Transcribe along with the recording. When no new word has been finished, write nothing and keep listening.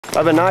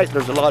By the night,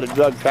 there's a lot of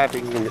drug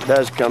trafficking that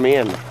does come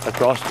in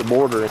across the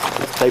border.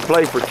 They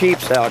play for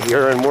keeps out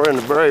here, and we're in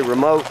a very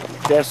remote,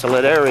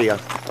 desolate area.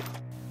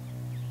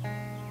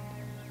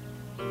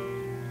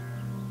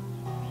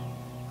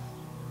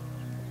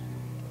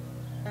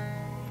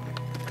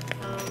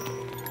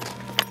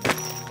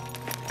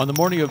 On the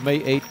morning of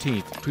May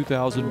 18,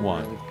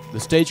 2001, the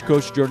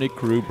Stagecoach Journey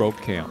crew broke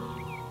camp.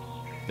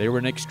 They were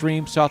in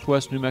extreme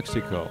southwest New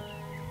Mexico.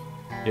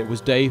 It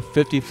was day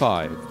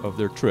 55 of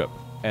their trip,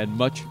 and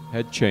much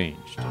had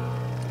changed.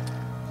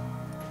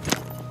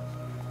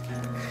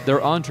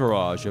 Their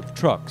entourage of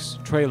trucks,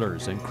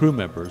 trailers, and crew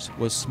members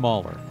was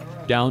smaller,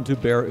 down to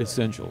bare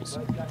essentials.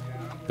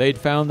 They'd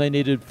found they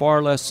needed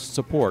far less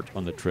support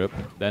on the trip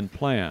than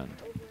planned.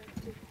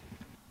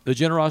 The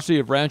generosity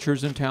of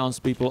ranchers and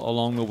townspeople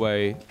along the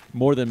way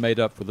more than made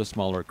up for the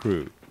smaller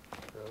crew.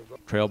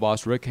 Trail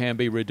boss Rick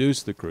Hamby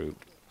reduced the crew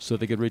so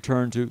they could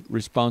return to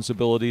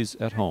responsibilities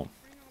at home.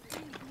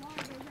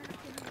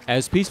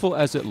 As peaceful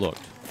as it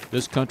looked,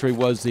 this country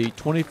was the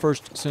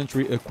 21st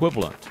century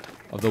equivalent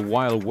of the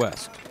Wild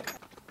West.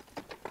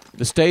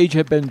 The stage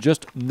had been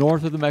just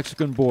north of the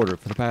Mexican border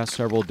for the past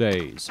several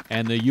days,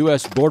 and the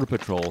U.S. Border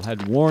Patrol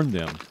had warned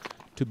them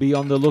to be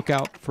on the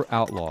lookout for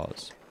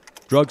outlaws,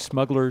 drug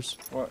smugglers,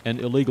 and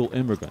illegal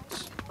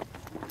immigrants.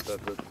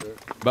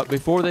 But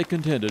before they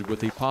contended with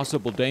the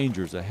possible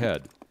dangers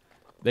ahead,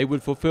 they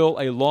would fulfill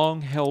a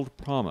long-held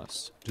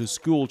promise to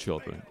school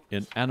children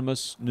in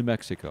Animas, New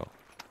Mexico.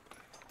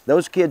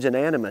 Those kids in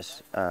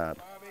Animas,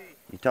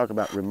 you talk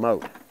about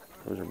remote.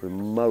 It was a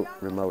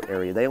remote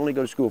area. They only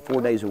go to school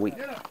 4 days a week.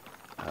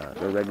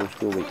 Their regular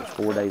school week is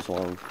 4 days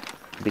long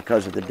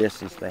because of the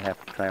distance they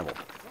have to travel.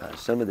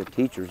 Some of the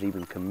teachers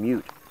even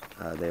commute.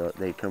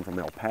 They come from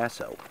El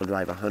Paso. They'll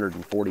drive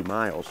 140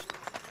 miles.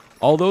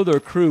 Although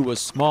their crew was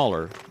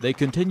smaller, they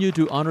continued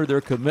to honor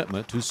their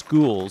commitment to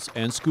schools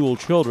and school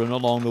children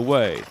along the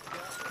way.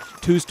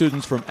 2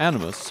 students from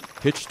Animas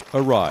hitched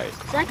a ride.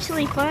 It's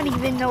actually fun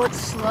even though it's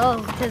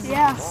slow because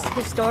it's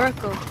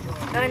historical.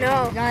 I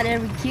know. Not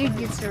every kid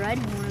gets to ride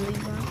in one of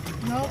these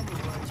ones. Nope.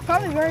 It's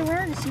probably very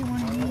rare to see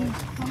one of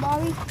these, huh,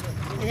 Bobby?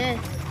 Yeah.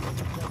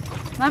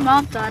 My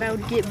mom thought I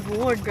would get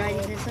bored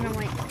riding this, and I'm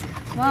like,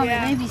 Mom,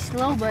 it may be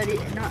slow, but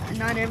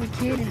not every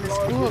kid in the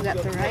school got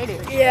to ride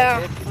it.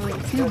 Yeah.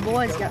 Only 2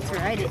 boys got to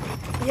ride it.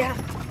 Yeah.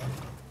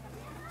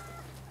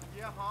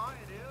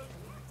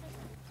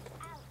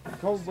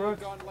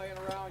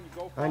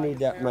 I need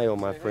that mail,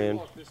 my friend.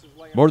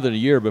 More than a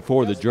year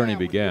before the journey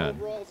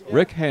began,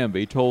 Rick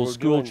Hamby told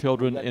school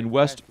children in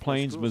West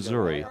Plains,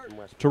 Missouri,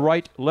 to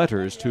write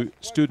letters to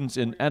students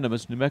in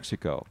Animas, New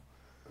Mexico.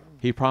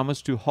 He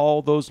promised to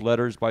haul those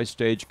letters by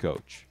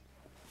stagecoach.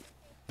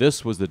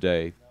 This was the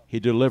day he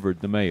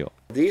delivered the mail.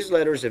 These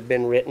letters have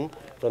been written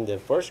from the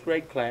first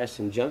grade class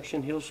in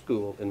Junction Hill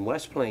School in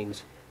West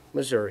Plains,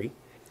 Missouri,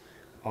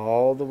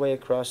 all the way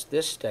across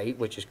this state,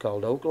 which is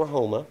called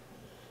Oklahoma,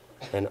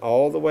 and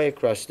all the way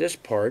across this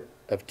part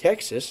of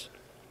Texas.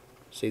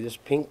 See this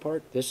pink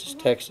part? This is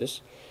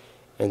Texas.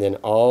 And then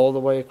all the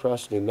way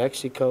across New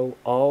Mexico,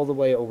 all the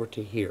way over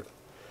to here,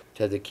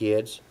 to the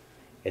kids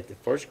at the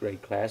first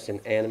grade class in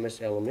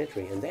Animas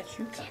Elementary, and that's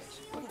you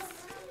guys.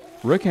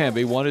 Rick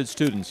Hamby wanted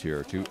students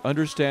here to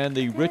understand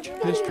the rich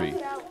history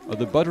of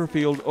the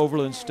Butterfield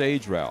Overland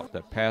Stage route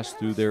that passed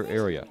through their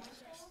area,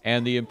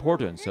 and the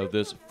importance of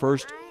this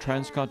first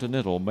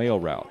transcontinental mail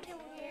route.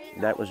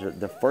 That was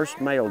the first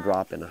mail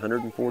drop in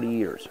 140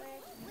 years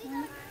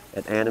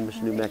at Animas,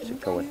 New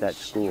Mexico, at that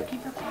school.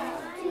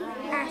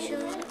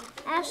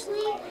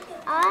 Ashley,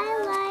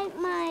 I like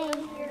my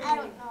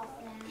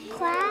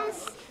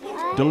class.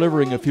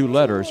 Delivering a few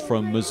letters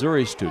from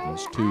Missouri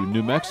students to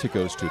New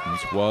Mexico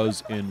students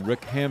was, in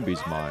Rick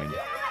Hamby's mind,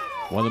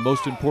 one of the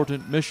most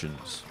important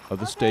missions of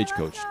the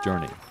Stagecoach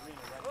Journey.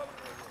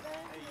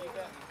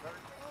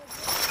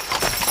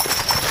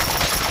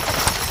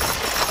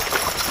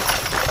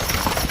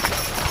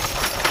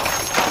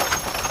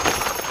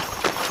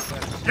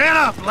 Get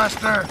up,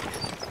 Lester!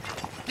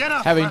 Get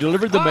up! Having Lester.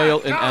 delivered the mail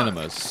in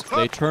Animas,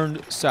 they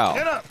turned south,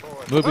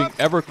 moving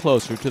ever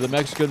closer to the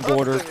Mexican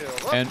border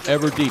and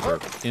ever deeper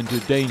into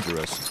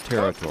dangerous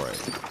territory.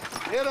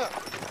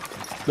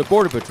 The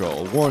Border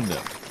Patrol warned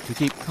them to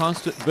keep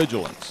constant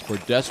vigilance for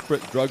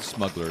desperate drug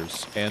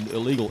smugglers and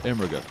illegal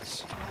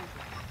immigrants.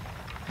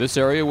 This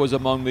area was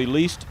among the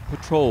least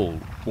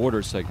patrolled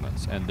border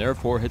segments and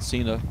therefore had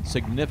seen a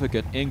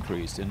significant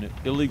increase in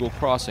illegal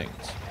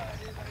crossings.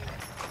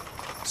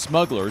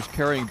 Smugglers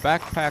carrying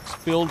backpacks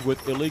filled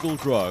with illegal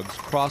drugs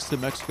cross the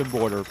Mexican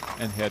border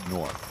and head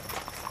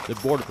north. The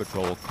Border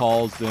Patrol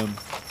calls them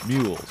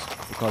mules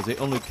because they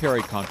only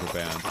carry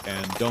contraband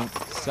and don't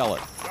sell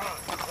it.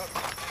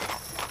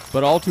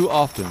 But all too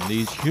often,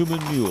 these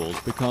human mules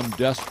become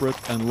desperate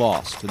and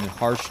lost in the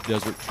harsh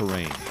desert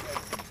terrain.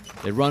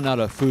 They run out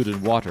of food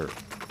and water.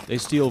 They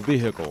steal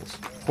vehicles,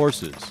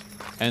 horses,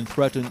 and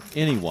threaten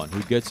anyone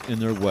who gets in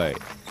their way.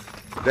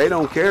 They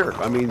don't care.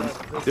 I mean,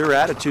 their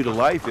attitude of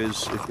life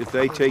is if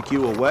they take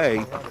you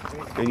away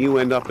and you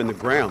end up in the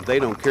ground, they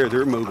don't care.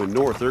 They're moving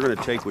north. They're going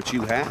to take what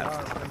you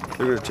have.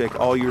 They're going to take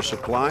all your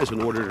supplies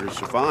in order to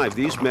survive.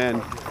 These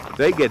men,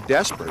 they get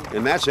desperate,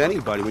 and that's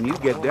anybody. When you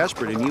get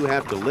desperate and you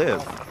have to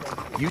live,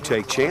 you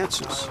take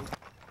chances.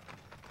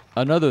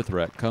 Another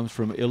threat comes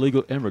from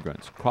illegal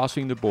immigrants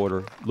crossing the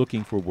border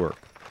looking for work.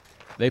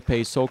 They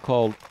pay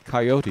so-called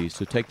coyotes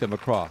to take them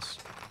across.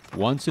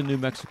 Once in New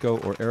Mexico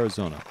or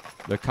Arizona,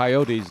 the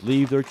coyotes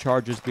leave their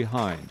charges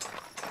behind,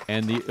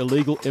 and the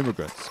illegal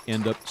immigrants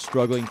end up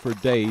struggling for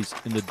days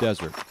in the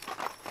desert,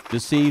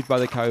 deceived by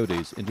the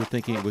coyotes into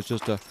thinking it was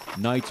just a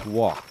night's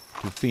walk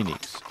to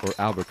Phoenix or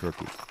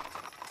Albuquerque.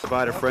 I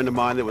had a friend of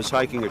mine that was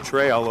hiking a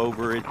trail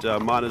over at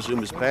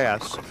Montezuma's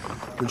Pass.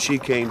 When she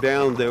came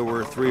down, there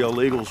were 3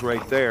 illegals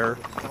right there.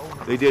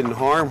 They didn't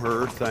harm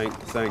her,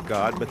 thank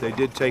God, but they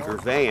did take her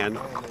van,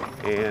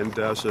 and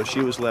so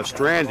she was left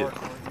stranded.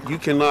 You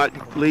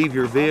cannot leave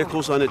your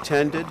vehicles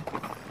unattended.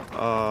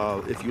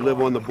 If you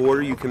live on the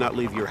border, you cannot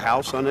leave your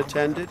house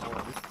unattended.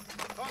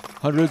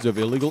 Hundreds of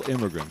illegal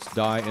immigrants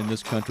die in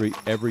this country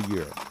every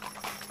year.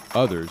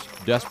 Others,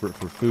 desperate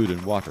for food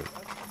and water,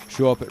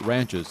 show up at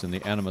ranches in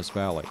the Animas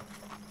Valley.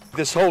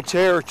 This whole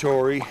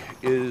territory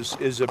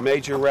is a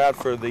major route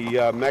for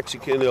the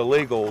Mexican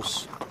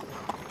illegals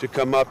to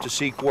come up to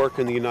seek work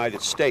in the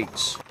United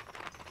States.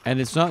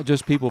 And it's not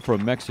just people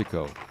from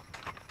Mexico.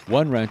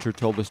 One rancher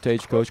told the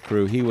Stagecoach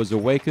crew he was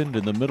awakened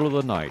in the middle of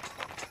the night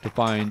to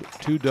find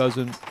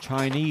 24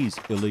 Chinese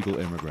illegal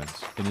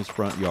immigrants in his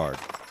front yard,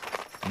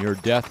 near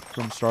death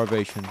from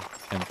starvation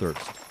and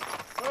thirst.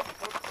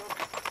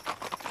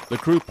 The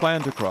crew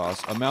planned to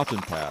cross a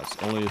mountain pass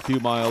only a few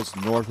miles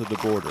north of the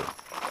border.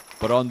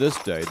 But on this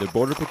day, the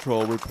Border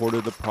Patrol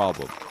reported a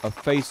problem, a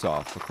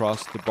face-off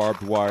across the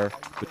barbed wire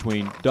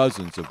between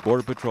dozens of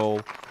Border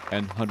Patrol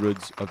and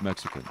hundreds of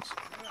Mexicans.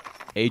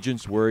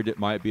 Agents worried it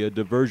might be a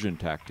diversion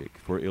tactic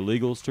for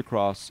illegals to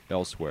cross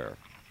elsewhere.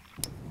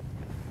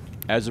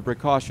 As a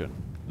precaution,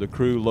 the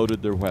crew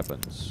loaded their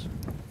weapons.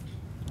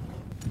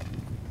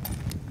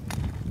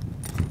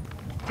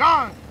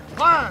 John,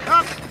 climb,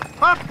 up,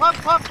 up,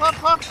 up, up,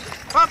 up, up,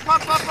 up,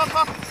 up, up,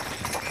 up.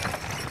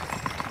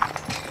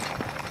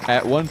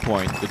 At one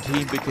point, the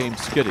team became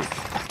skittish.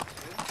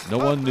 No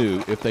one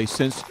knew if they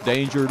sensed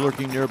danger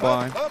lurking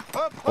nearby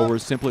or were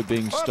simply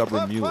being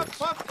stubborn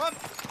mules.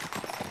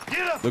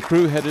 The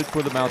crew headed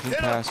for the mountain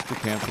pass to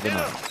camp for the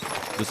night,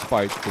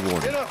 despite the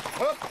warning.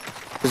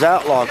 This is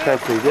outlaw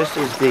country. This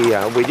is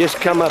we just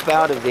come up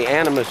out of the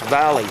Animas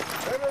Valley.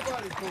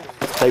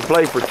 They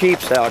play for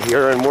keeps out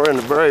here, and we're in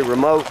a very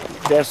remote,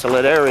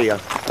 desolate area,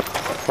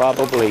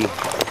 probably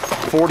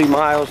 40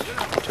 miles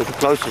to the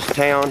closest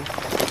town.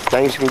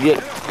 Things can get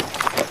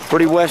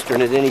pretty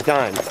western at any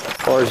time. As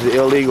far as the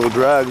illegal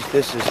drugs,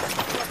 this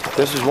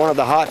is one of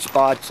the hot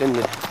spots in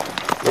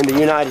the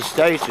United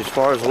States as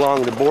far as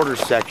along the border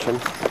section.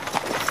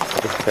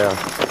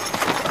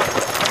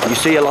 You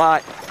see a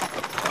lot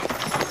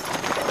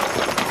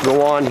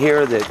go on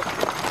here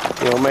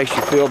that makes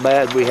you feel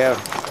bad. We have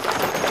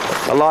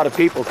a lot of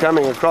people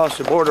coming across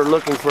the border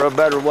looking for a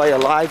better way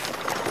of life.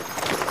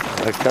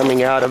 They're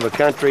coming out of a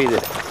country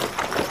that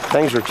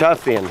things are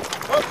tough in.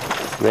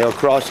 They'll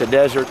cross the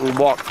desert and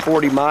walk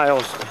 40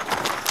 miles,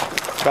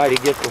 try to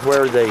get to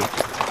where they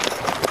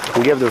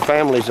can give their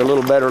families a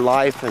little better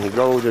life and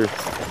grow their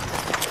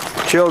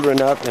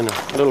children up in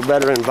a little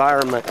better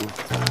environment. And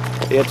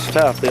it's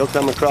tough. They'll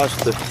come across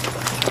the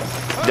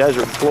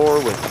desert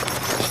floor with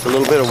just a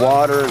little bit of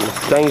water, and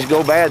if things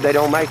go bad, they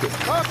don't make it.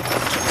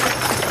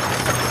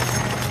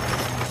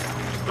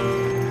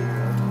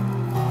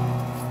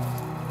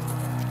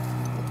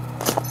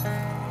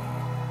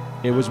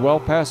 It was well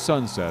past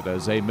sunset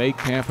as they made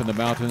camp in the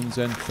mountains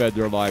and fed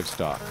their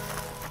livestock.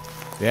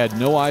 They had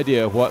no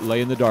idea what lay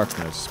in the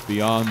darkness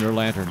beyond their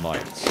lantern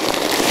lights.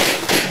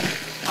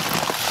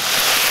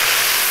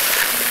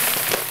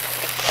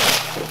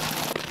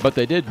 But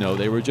they did know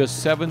they were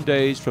just 7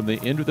 days from the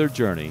end of their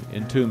journey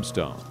in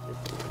Tombstone,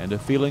 and a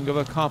feeling of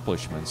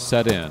accomplishment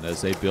set in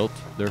as they built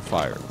their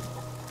fire.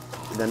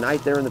 The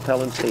night there in the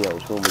Pelham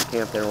Hills, when we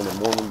camped there on the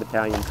Mormon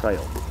Battalion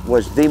Trail,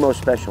 was the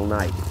most special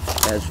night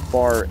as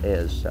far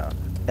as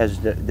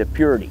the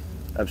purity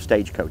of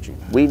stagecoaching.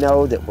 We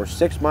know that we're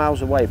 6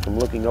 miles away from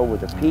looking over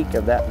the peak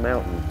of that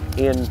mountain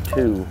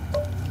into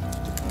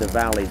the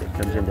valley that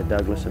comes into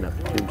Douglas and up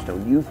to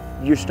Tombstone.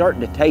 You're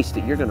starting to taste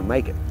that you're going to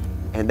make it.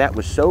 And that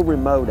was so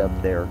remote up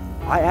there,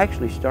 I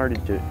actually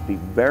started to be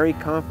very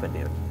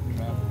confident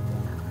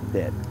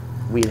that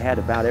we'd had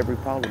about every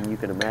problem you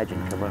can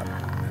imagine come up.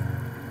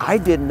 I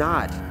did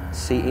not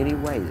see any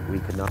way that we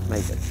could not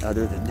make it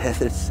other than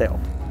death itself.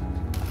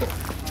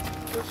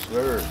 Yes,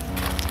 sir.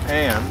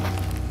 And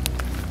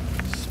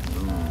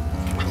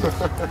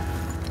smooth.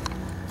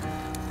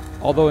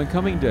 Although in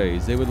coming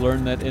days they would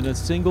learn that in a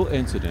single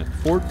incident,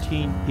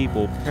 14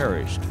 people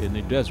perished in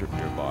the desert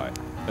nearby,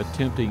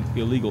 attempting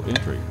illegal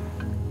entry.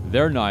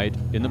 Their night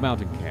in the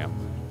mountain camp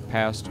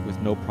passed with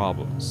no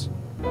problems.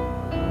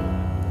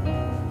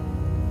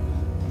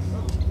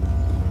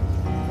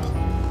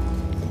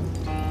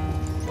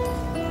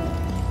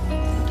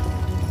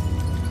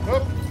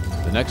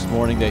 The next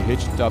morning they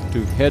hitched up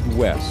to head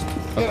west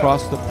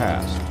across the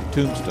past,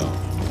 Tombstone,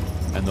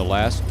 and the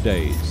last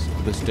days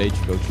of the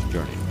Stagecoach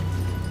Journey.